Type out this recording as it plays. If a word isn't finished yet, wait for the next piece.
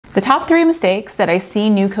The top 3 mistakes that I see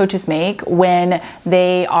new coaches make when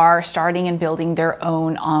they are starting and building their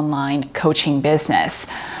own online coaching business.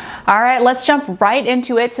 All right, let's jump right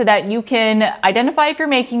into it so that you can identify if you're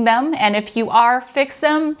making them, and if you are, fix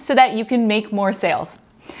them so that you can make more sales.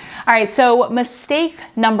 All right, so mistake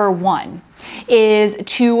number 1 is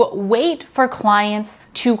to wait for clients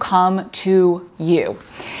to come to you.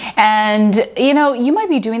 And you might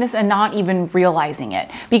be doing this and not even realizing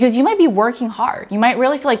it, because you might be working hard. You might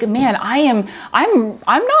really feel like, man, I'm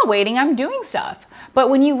not waiting, I'm doing stuff.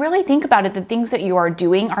 But when you really think about it, the things that you are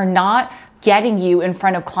doing are not getting you in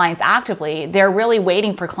front of clients actively. They're really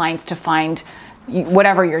waiting for clients to find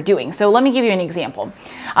whatever you're doing. So let me give you an example.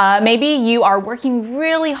 Maybe you are working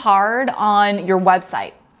really hard on your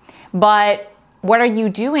website, but what are you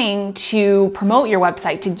doing to promote your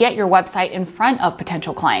website, to get your website in front of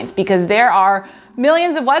potential clients? Because there are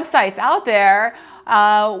millions of websites out there.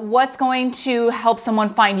 What's going to help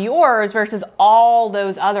someone find yours versus all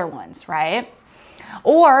those other ones, right?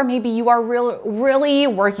 Or maybe you are really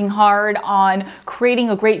working hard on creating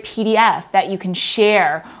a great PDF that you can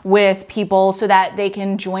share with people so that they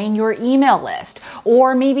can join your email list.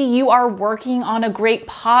 Or maybe you are working on a great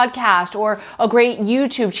podcast or a great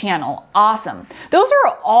YouTube channel. Awesome. Those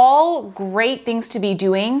are all great things to be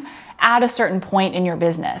doing at a certain point in your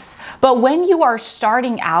business. But when you are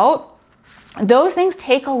starting out, those things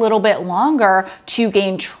take a little bit longer to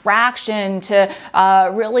gain traction, to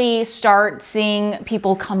really start seeing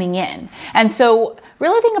people coming in. And so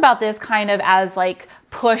really think about this kind of as like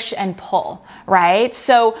push and pull, right?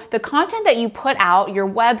 So the content that you put out, your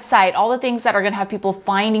website, all the things that are going to have people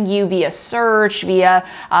finding you via search, via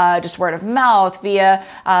just word of mouth, via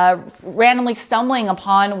randomly stumbling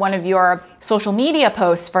upon one of your social media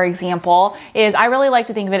posts, for example, I really like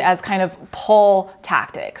to think of it as kind of pull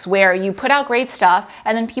tactics, where you put out great stuff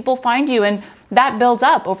and then people find you, and that builds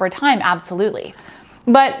up over time, absolutely.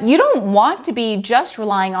 But you don't want to be just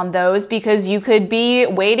relying on those, because you could be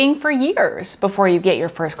waiting for years before you get your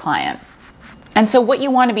first client. And so what you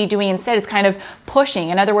want to be doing instead is kind of pushing,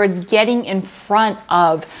 in other words, getting in front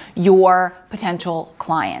of your potential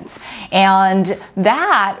clients. And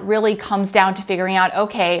that really comes down to figuring out,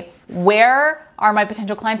 okay, where are my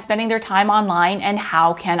potential clients spending their time online, and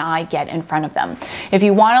how can I get in front of them? If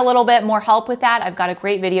you want a little bit more help with that, I've got a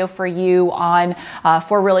great video for you on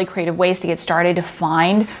 4 really creative ways to get started to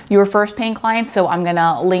find your first paying clients. So I'm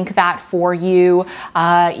gonna link that for you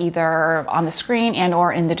either on the screen and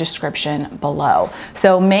or in the description below.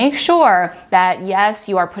 So make sure that yes,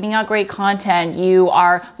 you are putting out great content, you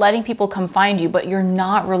are letting people come find you, but you're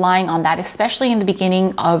not relying on that, especially in the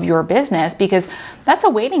beginning of your business, because that's a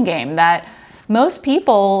waiting game that most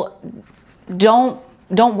people don't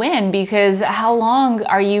win, because how long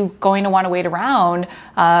are you going to want to wait around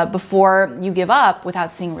before you give up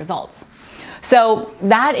without seeing results? So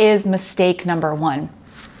that is mistake number 1.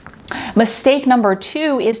 Mistake number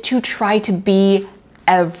 2 is to try to be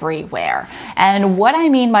everywhere. And what I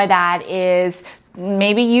mean by that is,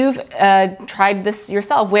 maybe you've tried this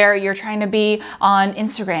yourself, where you're trying to be on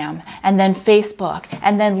Instagram and then Facebook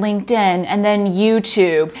and then LinkedIn and then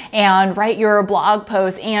YouTube, and write your blog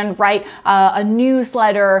post and write a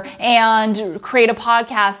newsletter and create a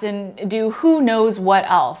podcast and do who knows what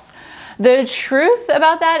else. The truth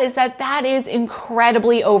about that is that that is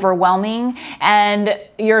incredibly overwhelming, and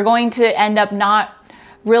you're going to end up not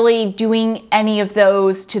really doing any of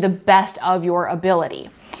those to the best of your ability.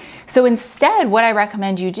 So instead, what I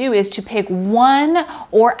recommend you do is to pick 1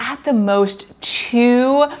 or at the most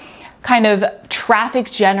 2 kind of traffic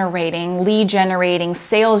generating, lead generating,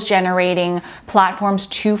 sales generating platforms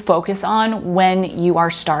to focus on when you are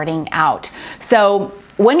starting out. So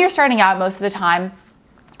when you're starting out, most of the time,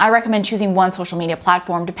 I recommend choosing 1 social media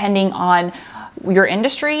platform depending on your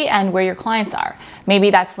industry and where your clients are. Maybe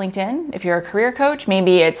that's LinkedIn if you're a career coach.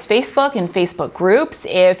 Maybe it's Facebook and Facebook groups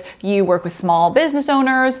if you work with small business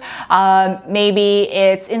owners. Maybe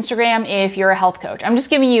it's Instagram if you're a health coach. I'm just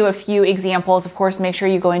giving you a few examples. Of course, make sure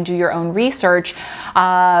you go and do your own research.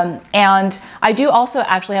 And I do also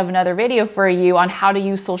actually have another video for you on how to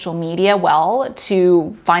use social media well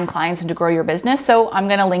to find clients and to grow your business. So I'm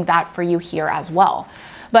going to link that for you here as well.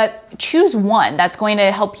 But choose 1 that's going to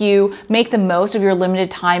help you make the most of your limited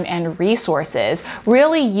time and resources.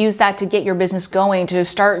 Really use that to get your business going, to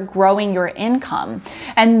start growing your income.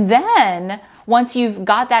 And then once you've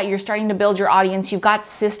got that, you're starting to build your audience, you've got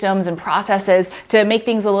systems and processes to make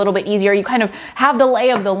things a little bit easier. You kind of have the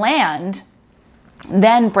lay of the land,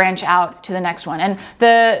 then branch out to the next one. And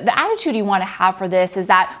the attitude you want to have for this is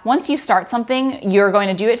that once you start something, you're going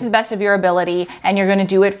to do it to the best of your ability, and you're going to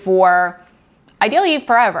do it for ideally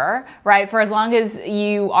forever, right? For as long as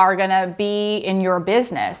you are gonna be in your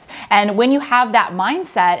business. And when you have that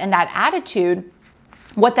mindset and that attitude,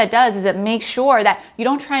 what that does is it makes sure that you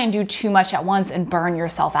don't try and do too much at once and burn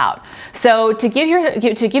yourself out. So to give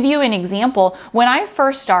you an example, when I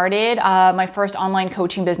first started my first online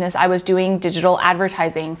coaching business, I was doing digital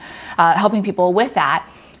advertising, helping people with that,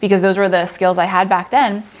 because those were the skills I had back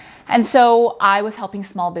then. And so I was helping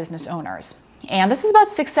small business owners. And this was about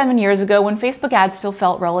 6-7 years ago when Facebook ads still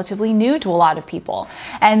felt relatively new to a lot of people.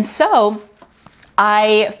 And so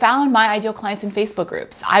I found my ideal clients in Facebook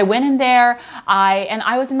groups. I went in there, and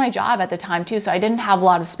I was in my job at the time too, so I didn't have a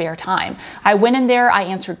lot of spare time. I went in there, I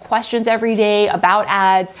answered questions every day about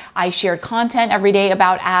ads, I shared content every day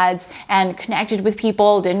about ads, and connected with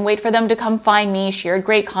people, didn't wait for them to come find me, shared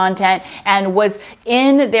great content, and was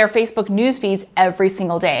in their Facebook news feeds every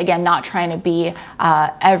single day. Again, not trying to be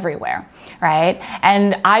everywhere, right?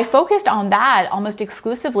 And I focused on that almost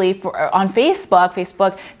exclusively on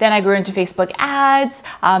Facebook. Then I grew into Facebook ads.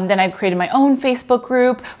 Then I created my own Facebook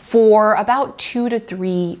group for about 2 to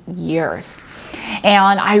 3 years.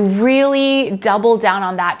 And I really doubled down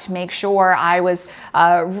on that to make sure I was,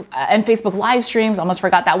 and Facebook live streams, almost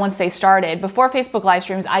forgot that once they started. Before Facebook live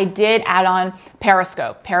streams, I did add on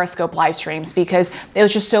Periscope live streams, because it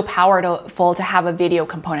was just so powerful to have a video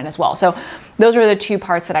component as well. So those were the two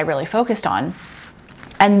parts that I really focused on.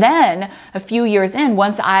 And then a few years in,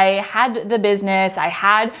 once I had the business, I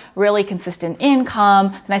had really consistent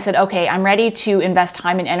income, and I said, okay, I'm ready to invest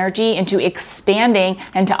time and energy into expanding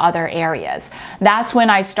into other areas. That's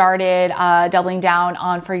when I started doubling down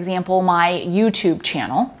on, for example, my YouTube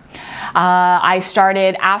channel. I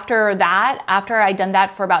started after I'd done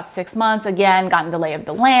that for about 6 months, again, gotten the lay of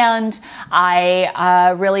the land.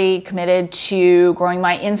 I really committed to growing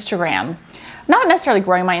my Instagram. Not necessarily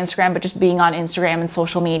growing my Instagram, but just being on Instagram and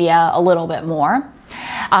social media a little bit more.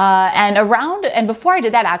 And before I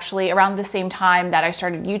did that, actually, around the same time that I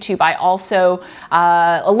started YouTube, I also,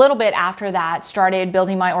 a little bit after that, started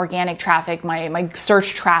building my organic traffic, my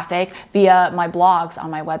search traffic via my blogs on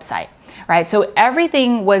my website. Right, so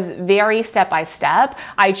everything was very step by step.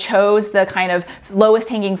 I chose the kind of lowest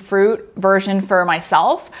hanging fruit version for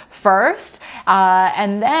myself first,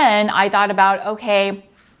 and then I thought about, okay,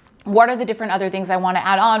 what are the different other things I want to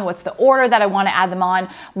add on? What's the order that I want to add them on?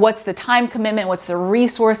 What's the time commitment? What's the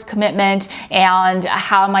resource commitment? And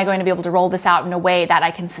how am I going to be able to roll this out in a way that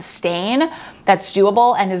I can sustain, that's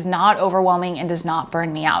doable, and is not overwhelming and does not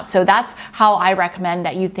burn me out? So that's how I recommend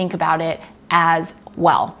that you think about it as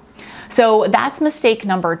well. So that's mistake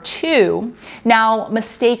number 2. Now,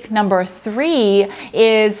 mistake number 3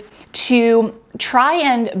 is to try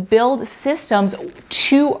and build systems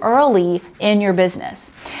too early in your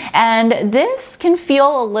business. And this can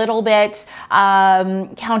feel a little bit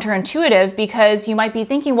counterintuitive, because you might be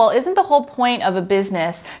thinking, well, isn't the whole point of a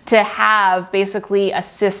business to have basically a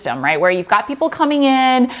system, right? Where you've got people coming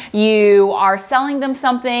in, you are selling them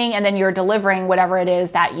something, and then you're delivering whatever it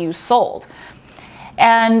is that you sold.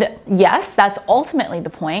 And yes, that's ultimately the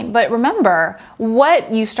point. But remember, what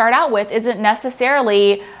you start out with isn't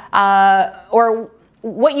necessarily or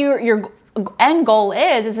what your end goal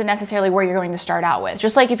isn't necessarily where you're going to start out with.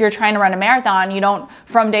 Just like if you're trying to run a marathon, you don't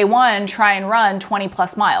from day one try and run 20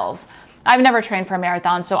 plus miles. I've never trained for a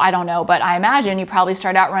marathon, so I don't know, but I imagine you probably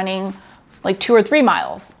start out running like 2 or 3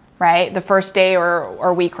 miles, right? The first day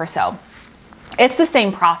or week or so. It's the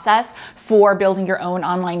same process for building your own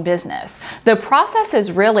online business. The process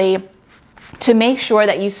is really to make sure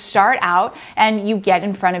that you start out and you get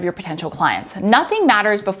in front of your potential clients. Nothing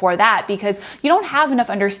matters before that, because you don't have enough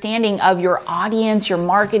understanding of your audience, your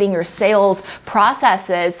marketing, your sales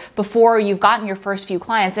processes before you've gotten your first few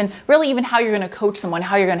clients, and really even how you're going to coach someone,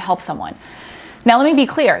 how you're going to help someone. Now, let me be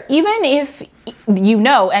clear. Even if you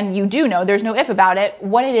know, and you do know, there's no if about it,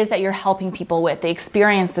 what it is that you're helping people with, the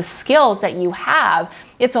experience, the skills that you have,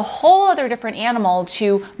 it's a whole other different animal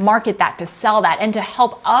to market that, to sell that, and to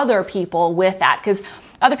help other people with that, because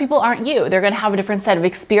other people aren't you. They're going to have a different set of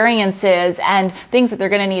experiences and things that they're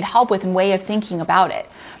going to need help with and way of thinking about it.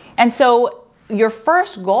 And so your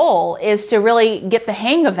first goal is to really get the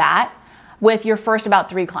hang of that with your first about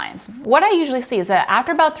 3 clients. What I usually see is that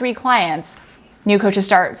after about 3 clients, new coaches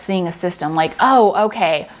start seeing a system like, oh,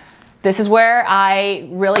 okay, this is where I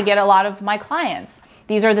really get a lot of my clients.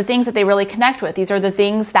 These are the things that they really connect with. These are the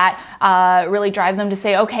things that really drive them to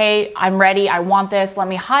say, okay, I'm ready, I want this, let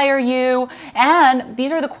me hire you. And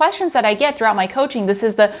these are the questions that I get throughout my coaching. This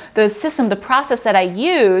is the system, the process that I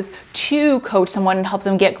use to coach someone and help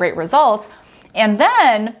them get great results. And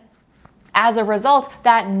then As a result,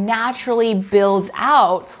 that naturally builds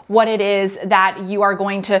out what it is that you are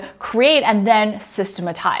going to create and then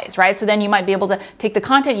systematize, right? So then you might be able to take the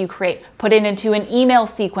content you create, put it into an email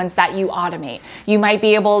sequence that you automate. You might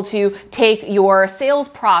be able to take your sales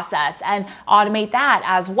process and automate that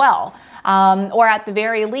as well. Or at the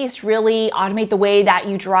very least, really automate the way that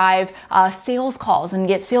you drive sales calls and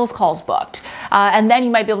get sales calls booked. And then you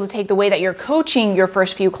might be able to take the way that you're coaching your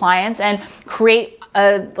first few clients and create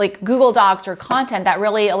like Google Docs or content that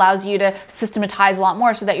really allows you to systematize a lot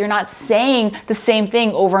more so that you're not saying the same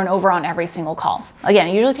thing over and over on every single call. Again,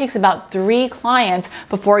 it usually takes about 3 clients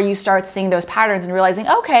before you start seeing those patterns and realizing,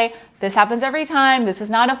 okay, this happens every time. This is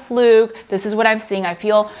not a fluke. This is what I'm seeing. I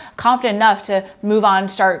feel confident enough to move on,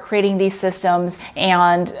 start creating these systems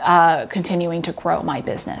and continuing to grow my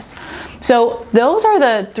business. So those are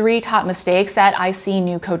the 3 top mistakes that I see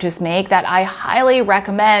new coaches make that I highly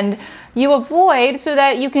recommend you avoid so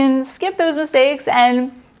that you can skip those mistakes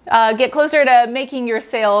and get closer to making your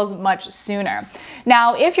sales much sooner.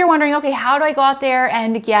 Now, if you're wondering, okay, how do I go out there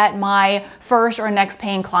and get my first or next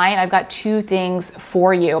paying client? I've got 2 things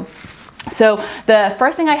for you. So the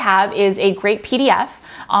first thing I have is a great PDF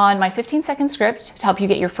on my 15-second script to help you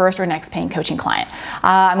get your first or next paying coaching client.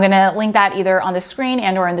 I'm gonna link that either on the screen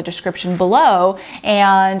and or in the description below.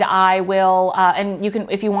 And I will, and you can,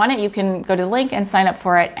 if you want it, you can go to the link and sign up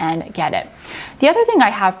for it and get it. The other thing I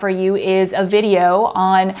have for you is a video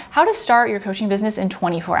on how to start your coaching business in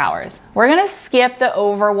 24 hours. We're gonna skip the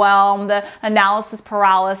overwhelm, the analysis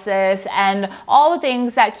paralysis, and all the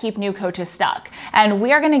things that keep new coaches stuck. And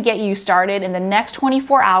we are gonna get you started in the next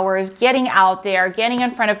 24 hours, getting out there, getting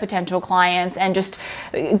in front of potential clients, and just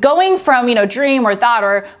going from, you know, dream or thought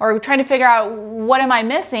or trying to figure out what am I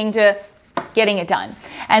missing to getting it done.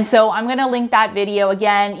 And so I'm going to link that video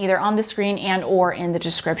again, either on the screen and or in the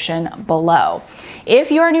description below.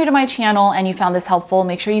 If you are new to my channel and you found this helpful,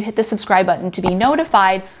 make sure you hit the subscribe button to be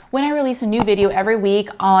notified when I release a new video every week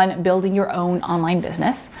on building your own online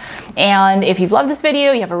business. And if you've loved this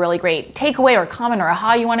video, you have a really great takeaway or comment or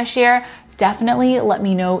aha you want to share, definitely let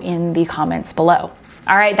me know in the comments below.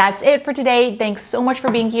 All right, that's it for today. Thanks so much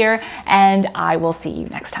for being here, and I will see you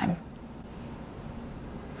next time.